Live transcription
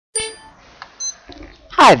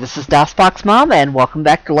Hi, this is DOSBox Mom, and welcome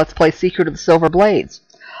back to Let's Play Secret of the Silver Blades.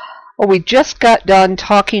 Well, we just got done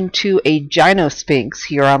talking to a Gynosphinx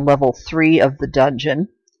here on level 3 of the dungeon,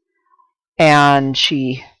 and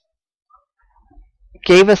she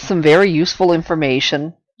gave us some very useful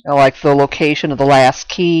information, like the location of the last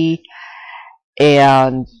key,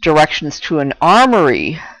 and directions to an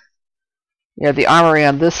armory. You have the armory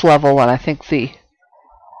on this level, and I think the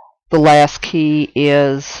last key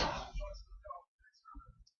is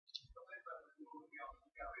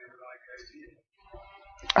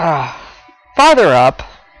farther up.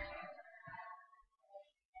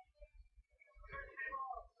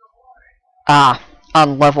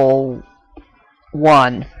 On level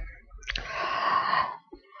 1.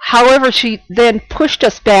 However, she then pushed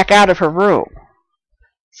us back out of her room.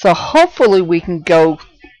 So hopefully we can go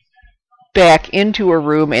back into her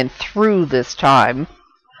room and through this time.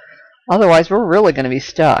 Otherwise, we're really going to be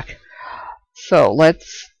stuck. So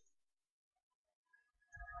let's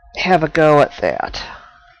have a go at that.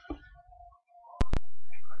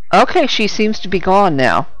 Okay, she seems to be gone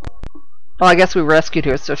now. Well, I guess we rescued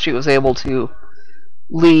her, so she was able to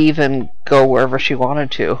leave and go wherever she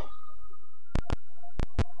wanted to.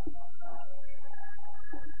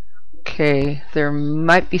 Okay, there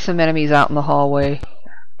might be some enemies out in the hallway.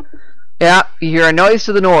 Yeah, you hear a noise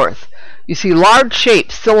to the north. You see large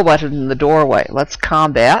shapes silhouetted in the doorway. Let's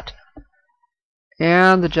combat.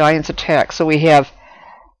 And the giants attack. So we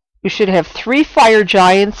should have 3 fire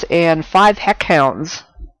giants and 5 heckhounds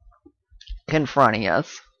confronting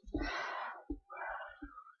us.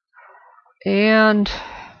 And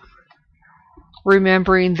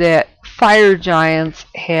remembering that fire giants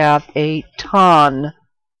have a ton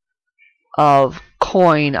of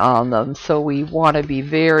coin on them, so we want to be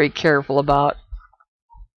very careful about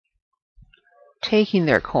taking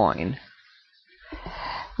their coin.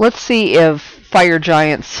 Let's see if fire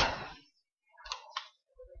giants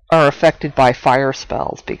are affected by fire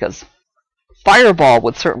spells, because Fireball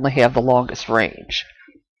would certainly have the longest range.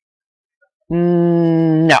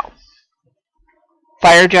 No.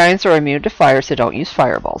 Fire giants are immune to fire, so don't use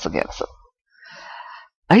fireballs against them.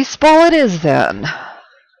 Ice ball it is, then.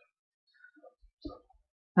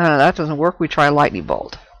 That doesn't work. We try lightning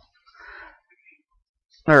bolt.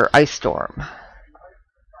 Or ice storm.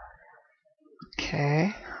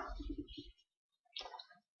 Okay.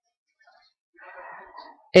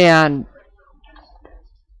 And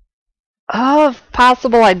if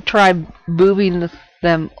possible, I'd try moving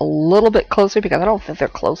them a little bit closer, because I don't think they're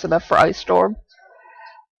close enough for ice storm.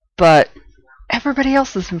 But everybody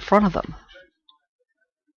else is in front of them.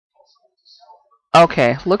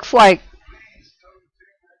 Okay, looks like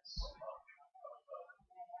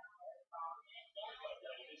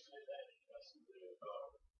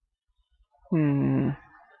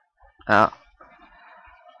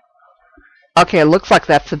okay, it looks like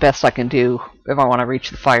that's the best I can do if I want to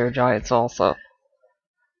reach the fire giants also.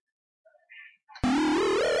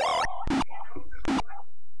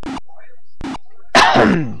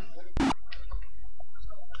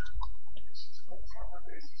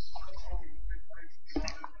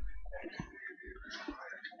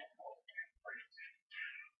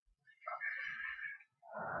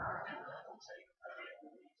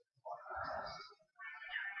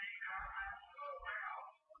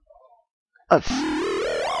 Let's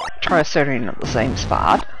try starting at the same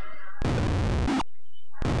spot.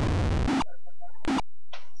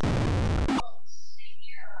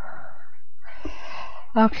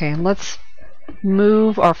 Okay, let's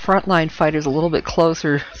move our frontline fighters a little bit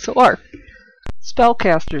closer so our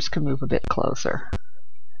spellcasters can move a bit closer.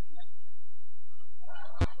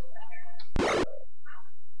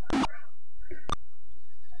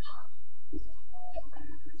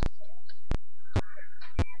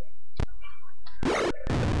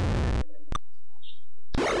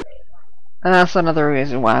 And that's another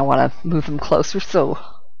reason why I want to move them closer, so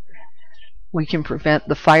we can prevent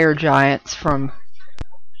the fire giants from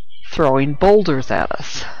throwing boulders at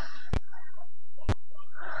us.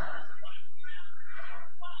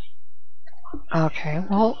 Okay,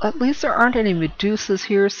 well, at least there aren't any Medusas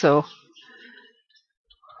here, so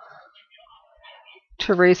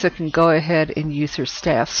Teresa can go ahead and use her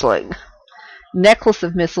staff sling. Necklace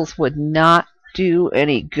of missiles would not do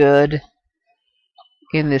any good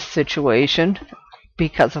in this situation,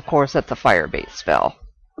 because of course that's a fire-based spell.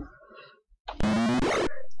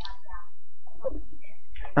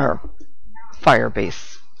 Or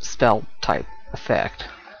fire-based spell type effect.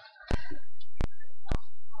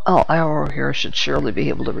 Oh, our here should surely be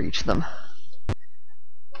able to reach them.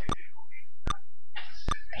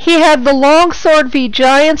 He had the longsword v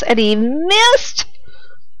giants and he missed!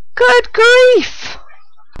 Good grief!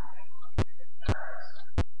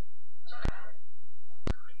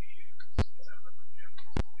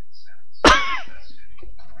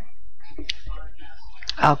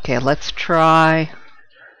 Okay, let's try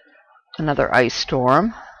another ice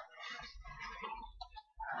storm.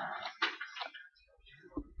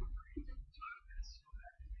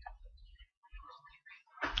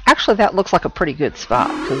 Actually, that looks like a pretty good spot,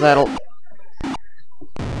 because that'll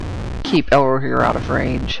keep over here out of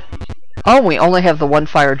range. Oh, we only have the one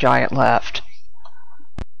fire giant left.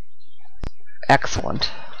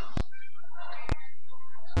 Excellent.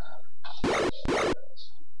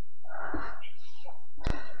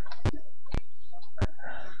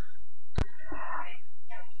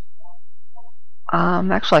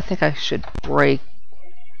 Actually, I think I should break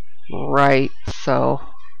right, so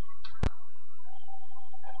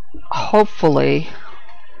hopefully,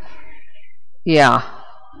 yeah,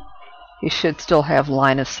 you should still have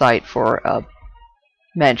line of sight for a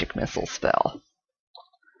magic missile spell.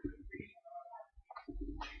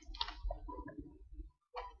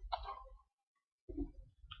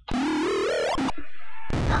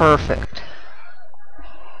 Perfect.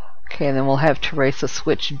 Okay, and then we'll have Teresa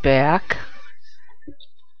switch back.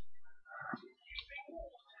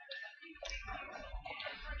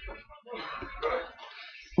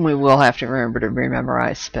 We will have to remember to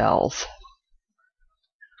rememorize spells.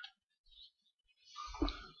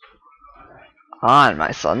 And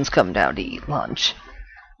my son's come down to eat lunch.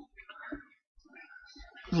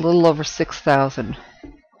 A little over 6,000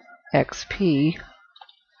 XP.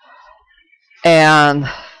 And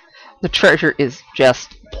the treasure is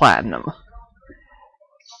just platinum.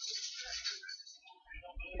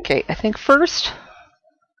 Okay, I think first...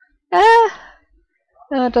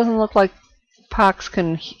 it doesn't look like Pox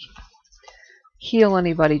can heal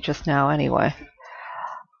anybody just now anyway.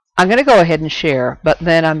 I'm going to go ahead and share, but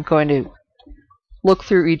then I'm going to look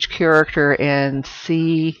through each character and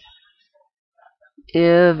see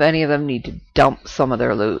if any of them need to dump some of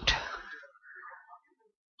their loot.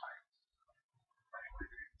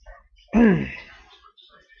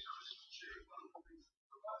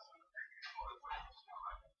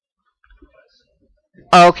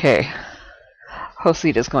 Okay.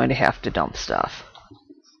 Hosita's going to have to dump stuff.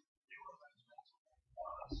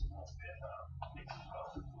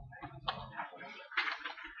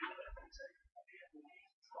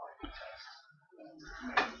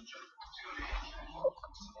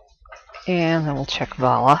 And then we'll check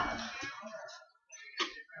Vala.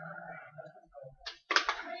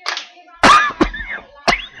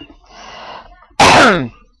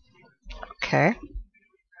 Okay.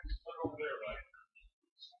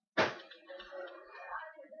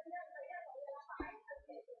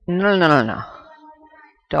 No.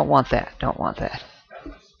 Don't want that. Don't want that.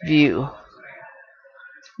 View.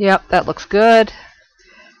 Yep, that looks good.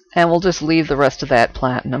 And we'll just leave the rest of that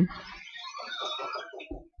platinum.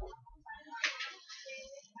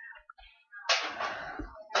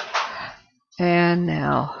 And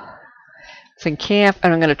now it's in camp,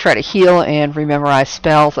 and I'm going to try to heal and rememorize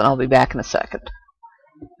spells, and I'll be back in a second.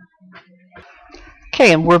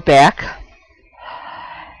 Okay, and we're back.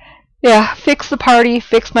 Yeah, fix the party,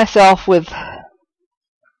 fix myself with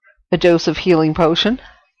a dose of healing potion.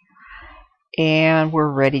 And we're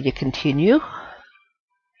ready to continue.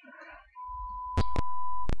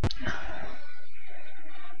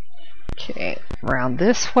 Okay, around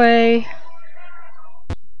this way.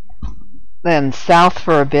 Then south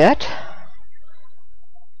for a bit.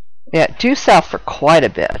 Yeah, due south for quite a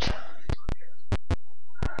bit.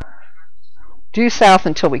 Due south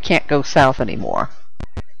until we can't go south anymore.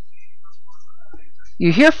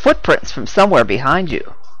 You hear footprints from somewhere behind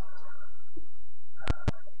you.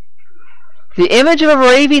 The image of a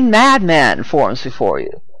raving madman forms before you.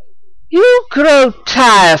 You grow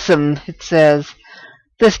tiresome, it says.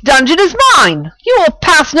 This dungeon is mine! You will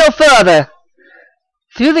pass no further!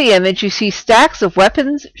 Through the image you see stacks of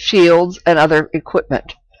weapons, shields, and other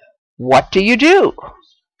equipment. What do you do?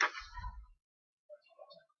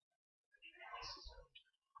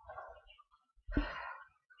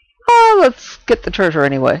 Oh, let's get the treasure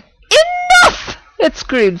anyway. Enough! It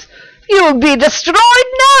screams. You will be destroyed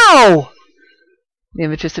now! The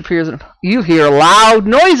image disappears and you hear loud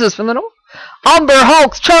noises from the door. Umber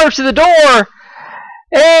Hulks charge to the door!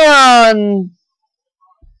 And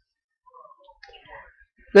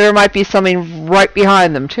there might be something right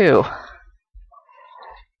behind them, too.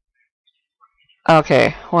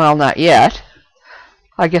 Okay, well, not yet.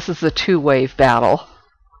 I guess it's a two-wave battle.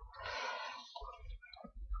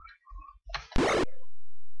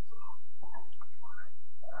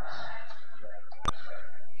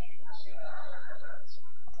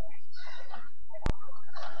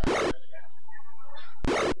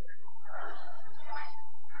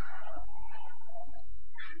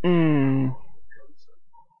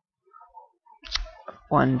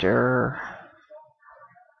 wonder.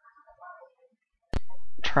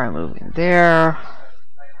 Try moving there.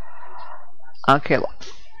 Okay,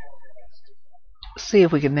 let's see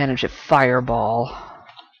if we can manage a fireball.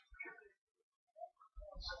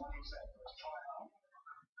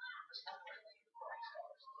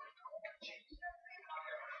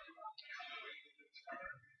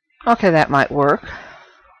 Okay, that might work.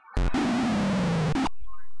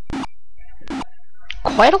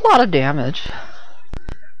 Quite a lot of damage.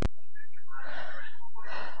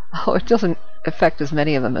 Oh, it doesn't affect as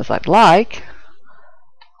many of them as I'd like.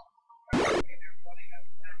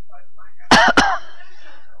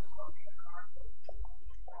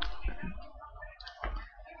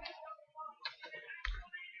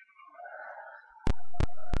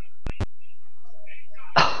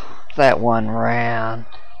 That one ran.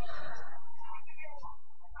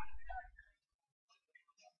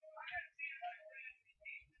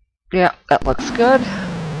 Yeah, that looks good.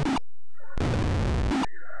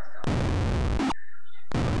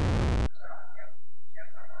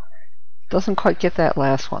 Doesn't quite get that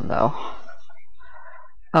last one, though.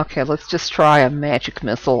 Okay, let's just try a magic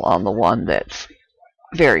missile on the one that's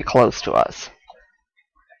very close to us.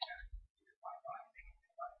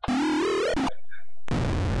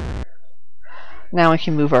 Now we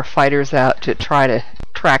can move our fighters out to try to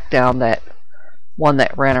track down that one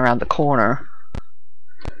that ran around the corner.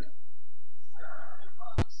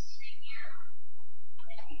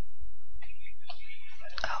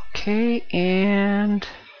 Okay, and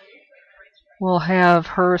we'll have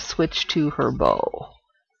her switch to her bow.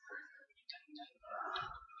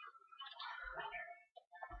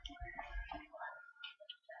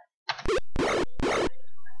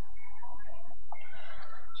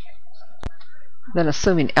 Then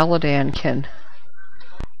assuming Eladan can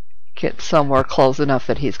get somewhere close enough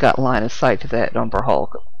that he's got line of sight to that Umber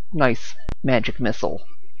Hulk. Nice magic missile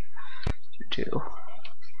to do.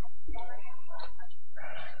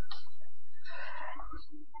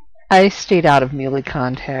 I stayed out of melee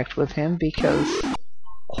contact with him because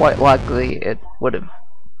quite likely it would have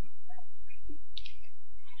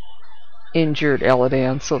injured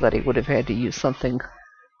Eladan so that he would have had to use something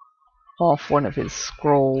off one of his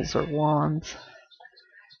scrolls or wands.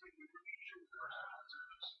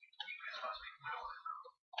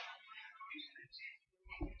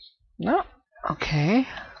 No. Okay.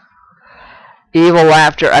 Evil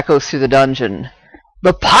laughter echoes through the dungeon.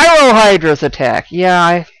 The Pyrohydras attack! Yeah,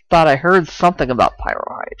 I thought I heard something about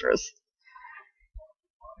Pyrohydras.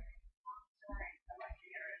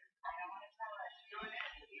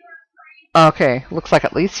 Okay, looks like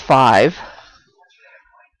at least 5.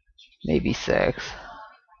 Maybe 6.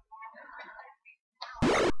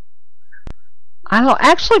 I don't know.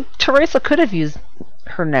 Actually, Teresa could have used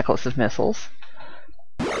her necklace of missiles.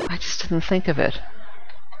 I just didn't think of it.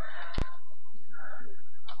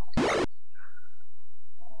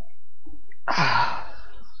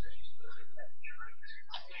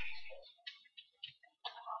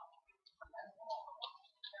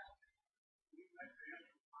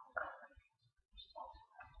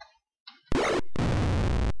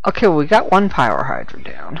 Okay, well, we got one Pyrohydra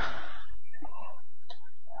down.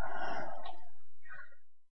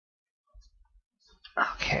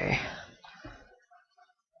 Okay.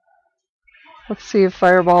 Let's see if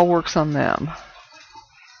Fireball works on them.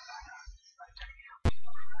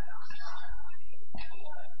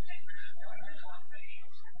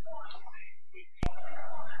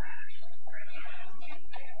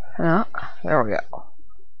 No, there we go.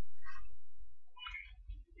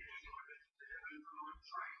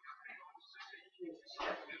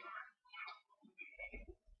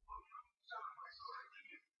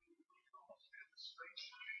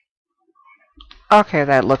 Okay,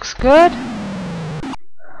 that looks good.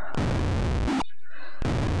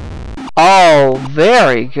 Oh,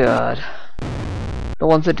 very good. The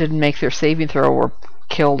ones that didn't make their saving throw were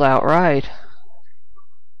killed outright.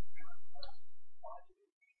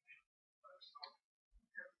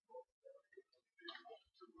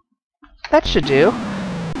 That should do.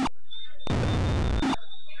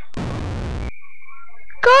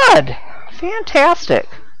 Good! Fantastic!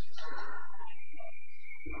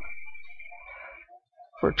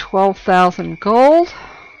 For 12,000 gold,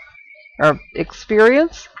 or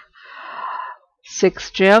experience,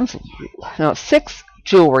 6 gems, no, 6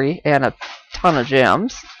 jewelry and a ton of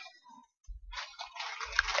gems.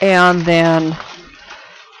 And then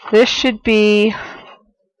this should be,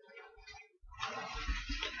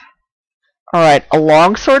 alright, a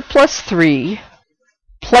longsword plus 3,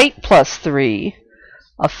 plate plus 3,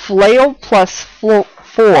 a flail plus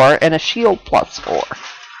 4, and a shield plus 4.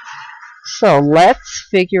 So let's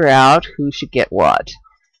figure out who should get what.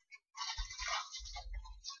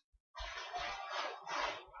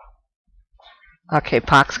 Okay,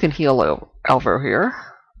 Pox can heal over here.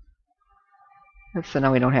 So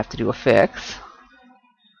now we don't have to do a fix.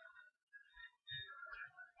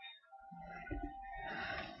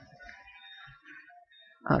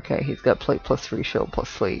 Okay, he's got plate +3, shield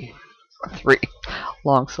 +3, 3,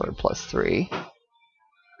 longsword +3.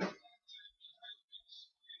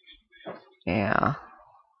 Yeah.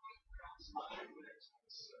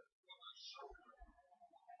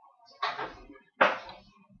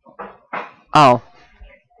 Oh.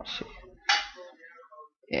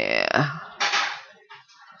 Yeah.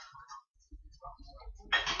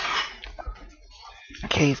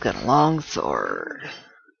 Okay, he's got a longsword.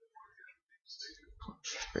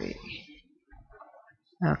 +3.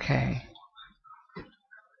 Okay.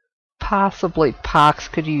 Possibly Pox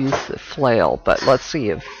could use the flail, but let's see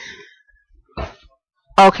if...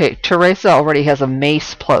 Okay, Teresa already has a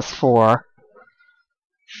mace +4.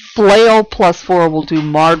 Flail +4 will do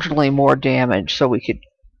marginally more damage, so we could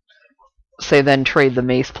say then trade the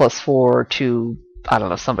mace +4 to, I don't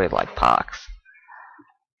know, somebody like Pox.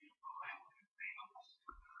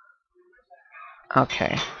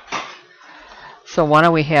 Okay. So why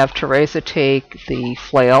don't we have Teresa take the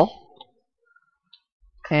flail,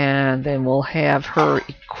 and then we'll have her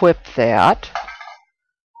equip that.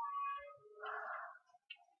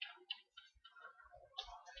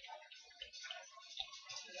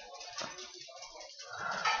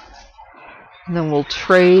 And then we'll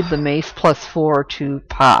trade the mace +4 to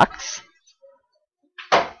Pox.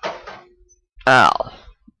 Oh,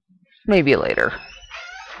 maybe later.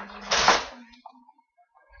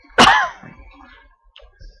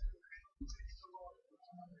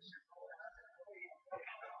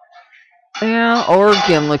 Yeah, or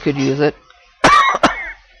Gimli could use it.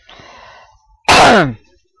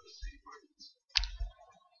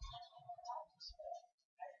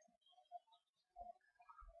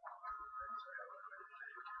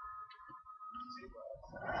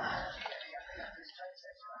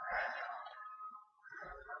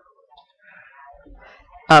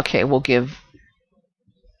 Okay, we'll give...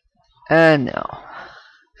 no.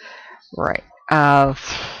 Right.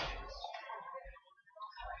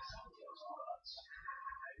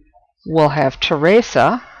 We'll have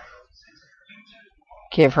Teresa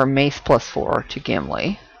give her mace +4 to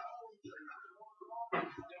Gimli.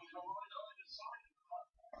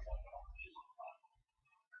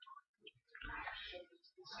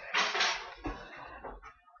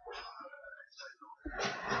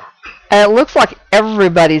 And it looks like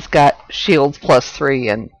everybody's got shields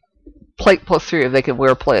 +3 and plate +3 if they can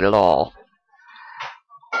wear plate at all.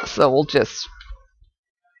 So we'll just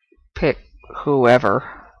pick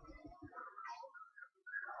whoever.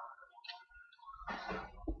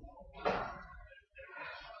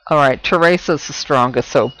 Alright, Teresa's the strongest,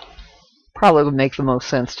 so probably would make the most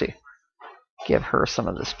sense to give her some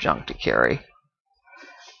of this junk to carry.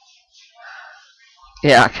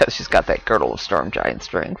 Yeah, because she's got that girdle of storm giant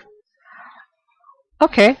strength.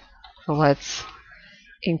 Okay, so let's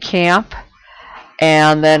encamp,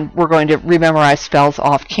 and then we're going to rememorize spells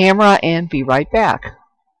off camera and be right back.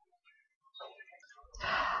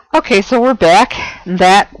 Okay, so we're back.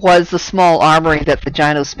 That was the small armory that the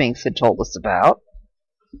Gynosphinx had told us about.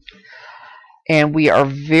 And we are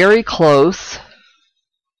very close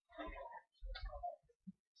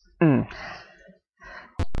to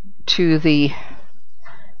the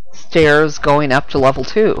stairs going up to level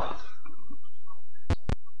 2.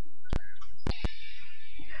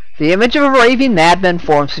 The image of a raving madman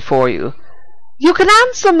forms before you. You can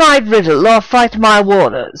answer my riddle or fight my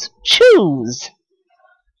warders. Choose.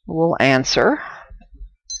 We'll answer.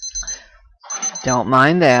 Don't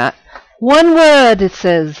mind that. One word, it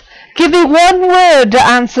says. Give me one word to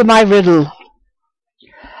answer my riddle.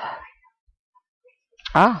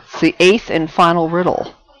 Ah, it's the 8th and final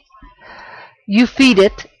riddle. You feed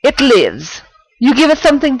it, it lives. You give it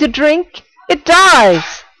something to drink, it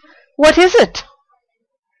dies. What is it?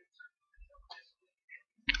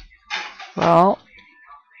 Well,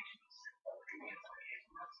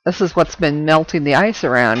 this is what's been melting the ice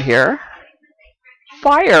around here.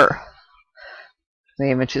 Fire. The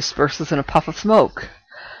image disperses in a puff of smoke.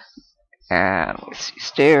 And we see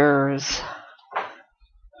stairs.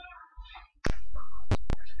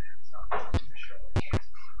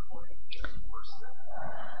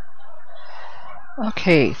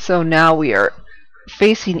 Okay, so now we are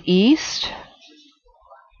facing east.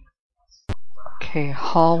 Okay,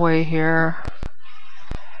 hallway here.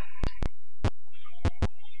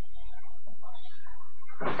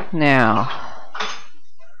 Now,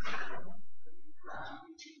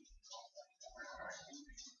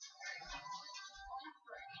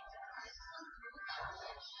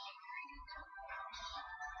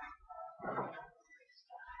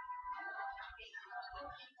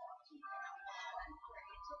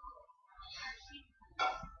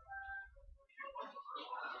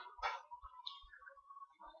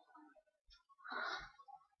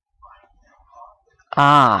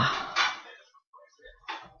 Ah.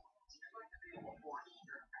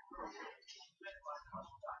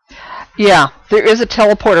 Yeah, there is a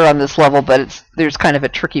teleporter on this level, but there's kind of a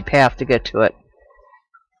tricky path to get to it.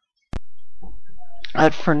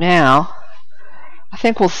 But for now, I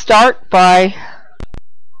think we'll start by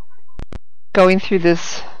going through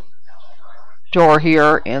this door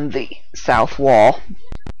here in the south wall.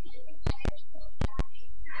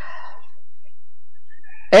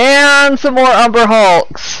 And some more Umber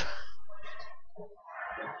Hulks.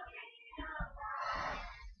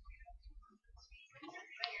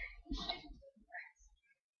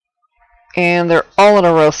 And they're all in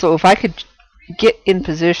a row, so if I could get in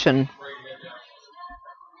position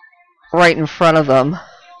right in front of them,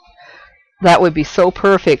 that would be so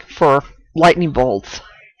perfect for lightning bolts.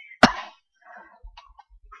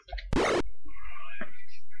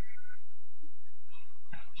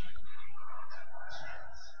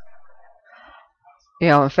 You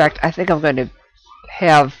know, in fact, I think I'm going to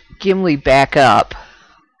have Gimli back up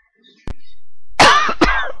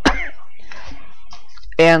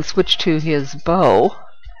and switch to his bow,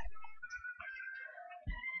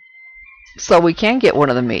 so we can get one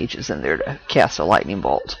of the mages in there to cast a lightning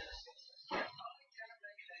bolt.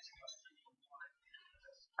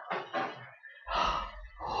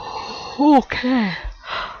 Okay.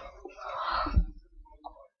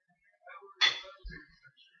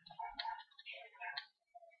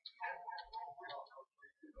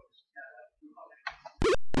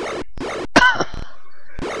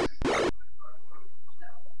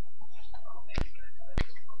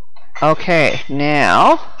 Okay,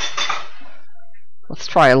 now let's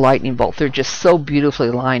try a lightning bolt. They're just so beautifully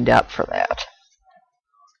lined up for that.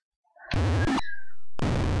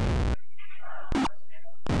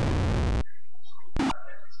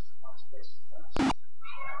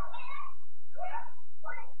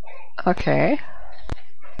 Okay.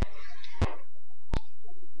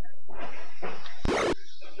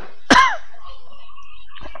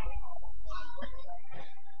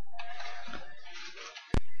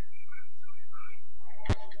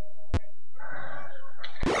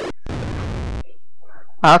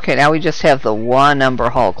 Okay, now we just have the one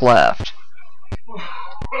Umber Hulk left.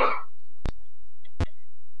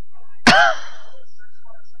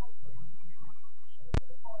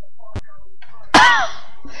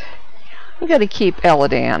 We gotta keep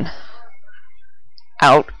Eladan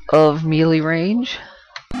out of melee range.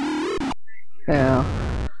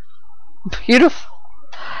 Yeah. Beautiful.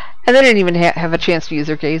 And they didn't even have a chance to use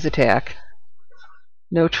their gaze attack.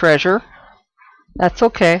 No treasure. That's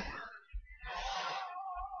okay.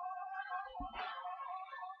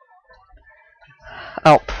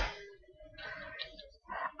 Oh.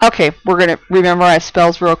 Okay, we're going to rememorize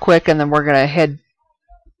spells real quick, and then we're going to head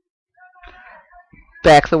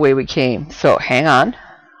back the way we came. So, hang on.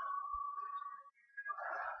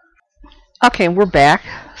 Okay, we're back.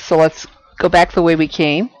 So let's go back the way we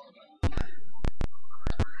came.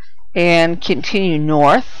 And continue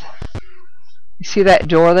north. You see that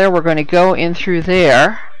door there? We're going to go in through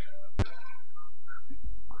there.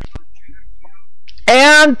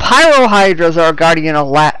 And Pyrohydras are guarding a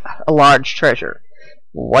large treasure.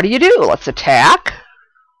 What do? Let's attack.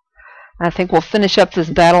 I think we'll finish up this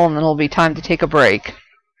battle and then it'll be time to take a break.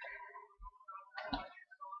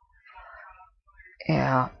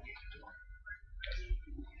 Yeah.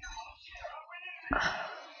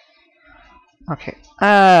 Okay.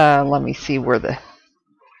 Let me see where the...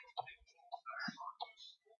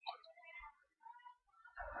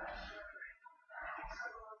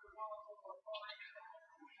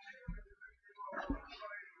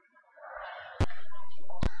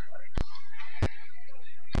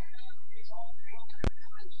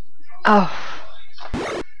 Oh.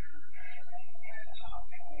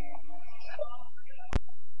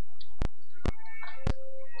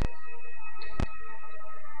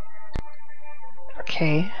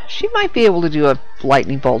 Okay, she might be able to do a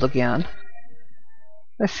lightning bolt again.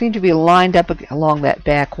 They seem to be lined up along that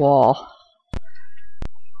back wall.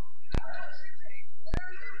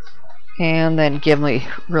 And then Gimli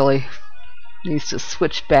really needs to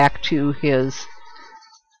switch back to his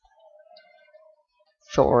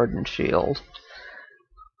sword and shield.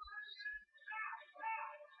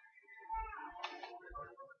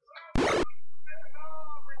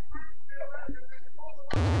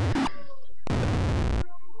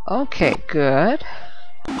 Okay, good.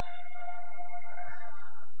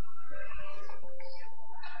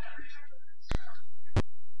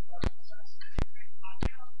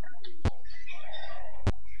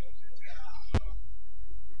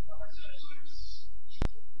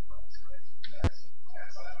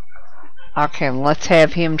 Okay, let's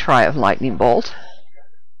have him try a lightning bolt.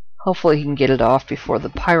 Hopefully he can get it off before the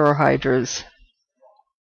Pyrohydras.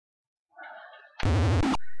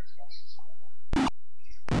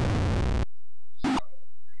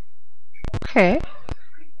 Okay.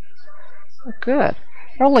 Oh, good.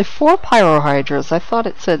 There are only 4 Pyrohydras. I thought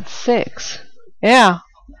it said 6. Yeah.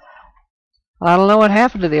 I don't know what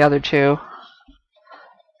happened to the other 2.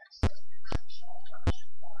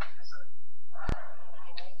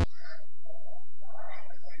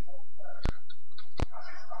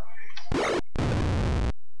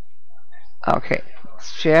 Okay.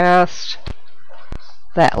 It's just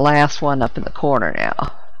that last one up in the corner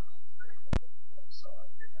now.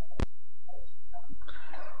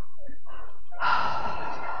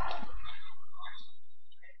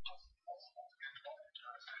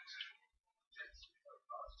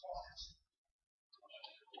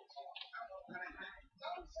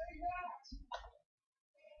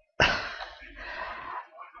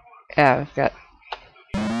 Yeah, we've got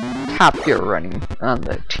Top Gear running on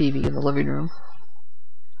the TV in the living room.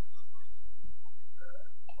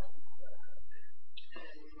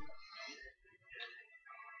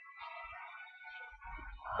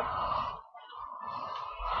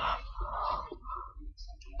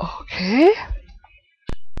 Okay.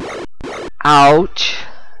 Ouch.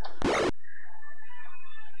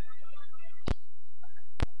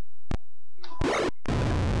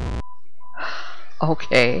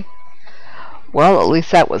 Okay. Well, at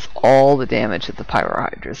least that was all the damage that the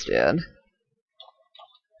Pyrohydras did.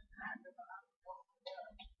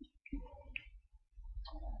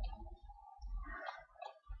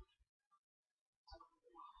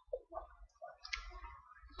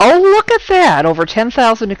 Oh, look at that! Over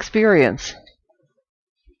 10,000 experience.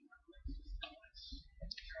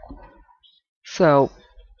 So,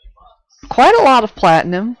 quite a lot of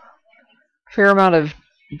platinum. Fair amount of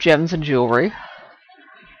gems and jewelry.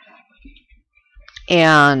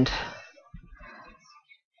 And,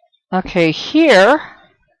 okay, here,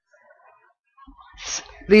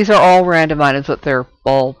 these are all random items, but they're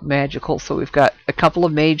all magical. So we've got a couple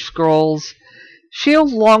of mage scrolls,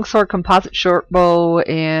 shield, longsword, composite shortbow,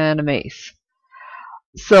 and a mace.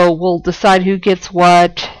 So we'll decide who gets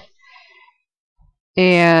what,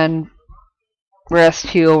 and rest,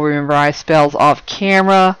 heal, remember eye spells off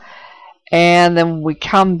camera, and then when we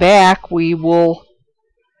come back, we will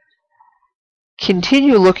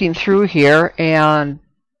continue looking through here and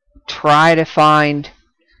try to find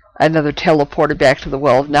another teleporter back to the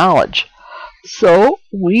Well of Knowledge. So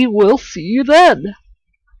we will see you then.